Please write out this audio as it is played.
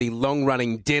The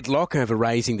long-running deadlock over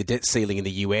raising the debt ceiling in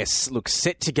the US looks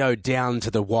set to go down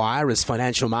to the wire as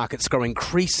financial markets grow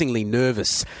increasingly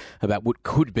nervous about what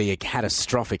could be a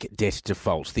catastrophic debt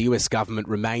default. The US government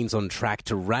remains on track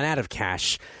to run out of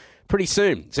cash pretty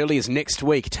soon, as early as next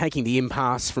week, taking the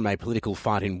impasse from a political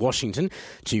fight in Washington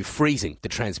to freezing the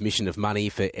transmission of money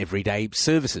for everyday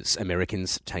services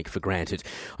Americans take for granted.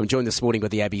 I'm joined this morning by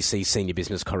the ABC senior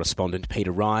business correspondent,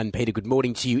 Peter Ryan. Peter, good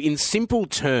morning to you. In simple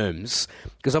terms,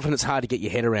 because often it's hard to get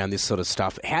your head around this sort of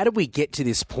stuff, how do we get to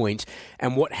this point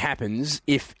and what happens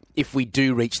if we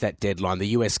do reach that deadline, the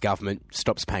US government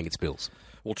stops paying its bills?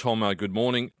 Well, Tom, good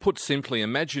morning. Put simply,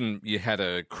 imagine you had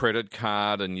a credit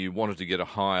card and you wanted to get a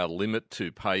higher limit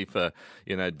to pay for,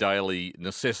 daily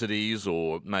necessities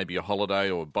or maybe a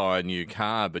holiday or buy a new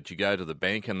car, but you go to the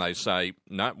bank and they say,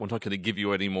 no, we're not going to give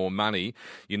you any more money.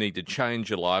 You need to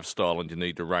change your lifestyle and you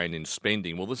need to rein in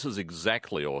spending. Well, this is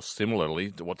exactly or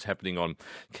similarly to what's happening on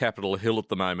Capitol Hill at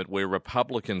the moment, where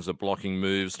Republicans are blocking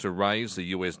moves to raise the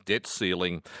US debt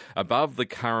ceiling above the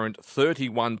current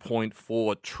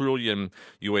 $31.4 trillion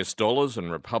US dollars, and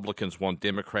Republicans want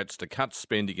Democrats to cut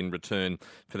spending in return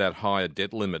for that higher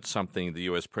debt limit, something the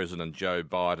US President Joe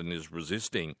Biden is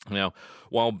resisting. Now,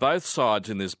 while both sides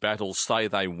in this battle say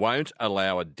they won't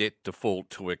allow a debt default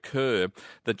to occur,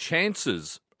 the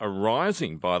chances are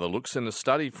rising by the looks. In a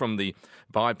study from the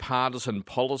Bipartisan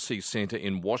Policy Center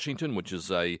in Washington, which is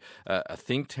a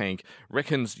think tank,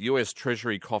 reckons US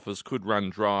Treasury coffers could run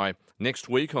dry next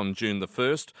week on June the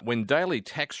 1st, when daily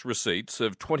tax receipts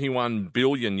of $21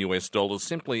 billion US dollars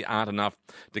simply aren't enough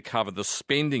to cover the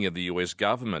spending of the US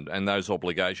government, and those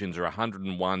obligations are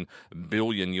 $101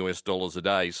 billion US dollars a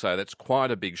day. So that's quite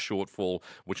a big shortfall,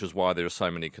 which is why there are so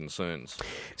many concerns.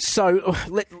 So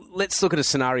let's look at a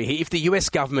scenario here. If the US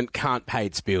government can't pay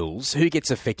its bills, who gets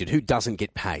affected? Who doesn't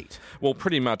get paid? Well,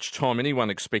 pretty much, Tom,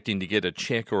 anyone expecting to get a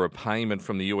cheque or a payment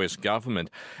from the US government.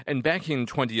 And back in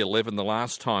 2011, the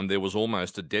last time there was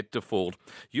almost a debt default,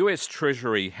 US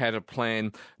Treasury had a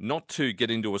plan not to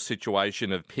get into a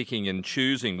situation of picking and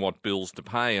choosing what bills to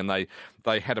pay, and they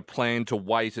had a plan to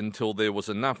wait until there was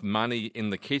enough money in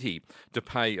the kitty to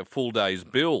pay a full day's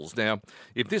bills. Now,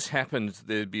 if this happened,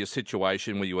 there'd be a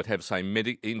situation where you would have, say,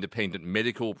 independent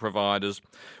medical providers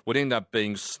would end up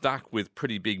being stuck with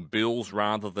pretty big bills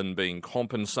rather than being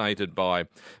compensated by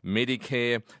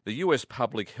Medicare. The US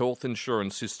public health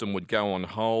insurance system would go on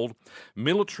hold.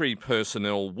 Military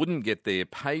personnel wouldn't get their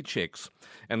paychecks.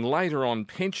 And later on,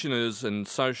 pensioners and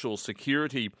Social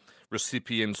Security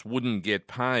recipients wouldn't get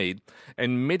paid,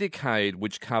 and Medicaid,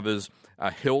 which covers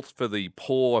health for the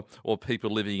poor or people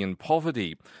living in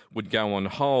poverty, would go on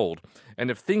hold.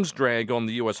 And if things drag on,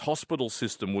 the US hospital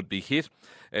system would be hit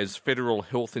as federal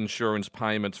health insurance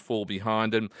payments fall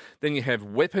behind. And then you have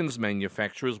weapons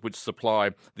manufacturers which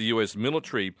supply the US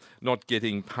military not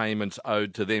getting payments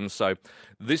owed to them. So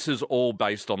this is all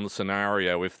based on the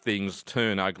scenario if things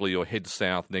turn ugly or head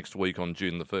south next week on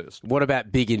June the 1st. What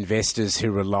about big investors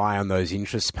who rely on those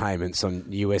interest payments on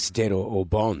US debt or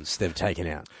bonds they've taken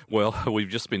out? Well, we've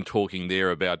just been talking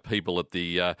there about people at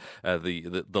the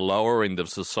lower end of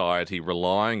society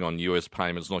relying on US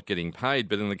payments not getting paid.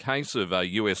 But in the case of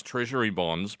US Treasury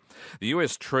bonds, the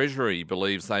US Treasury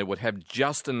believes they would have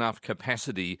just enough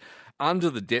capacity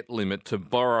under the debt limit to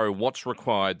borrow what's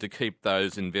required to keep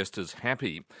those investors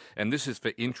happy. And this is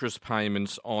for interest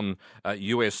payments on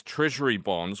US Treasury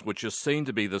bonds, which are seen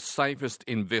to be the safest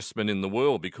investment in the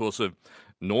world because of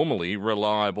normally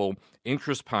reliable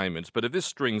interest payments. But if this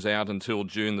strings out until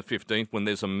June the 15th, when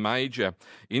there's a major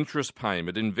interest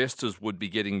payment, investors would be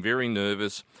getting very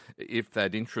nervous if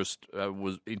that interest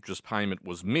payment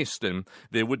was missed, and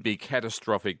there would be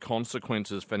catastrophic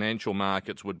consequences. Financial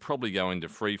markets would probably go into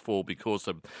freefall because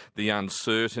of the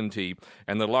uncertainty,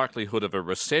 and the likelihood of a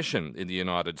recession in the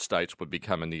United States would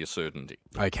become a near certainty.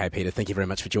 Okay, Peter, thank you very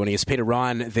much for joining us. Peter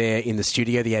Ryan there in the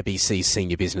studio, the ABC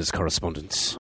senior business correspondent.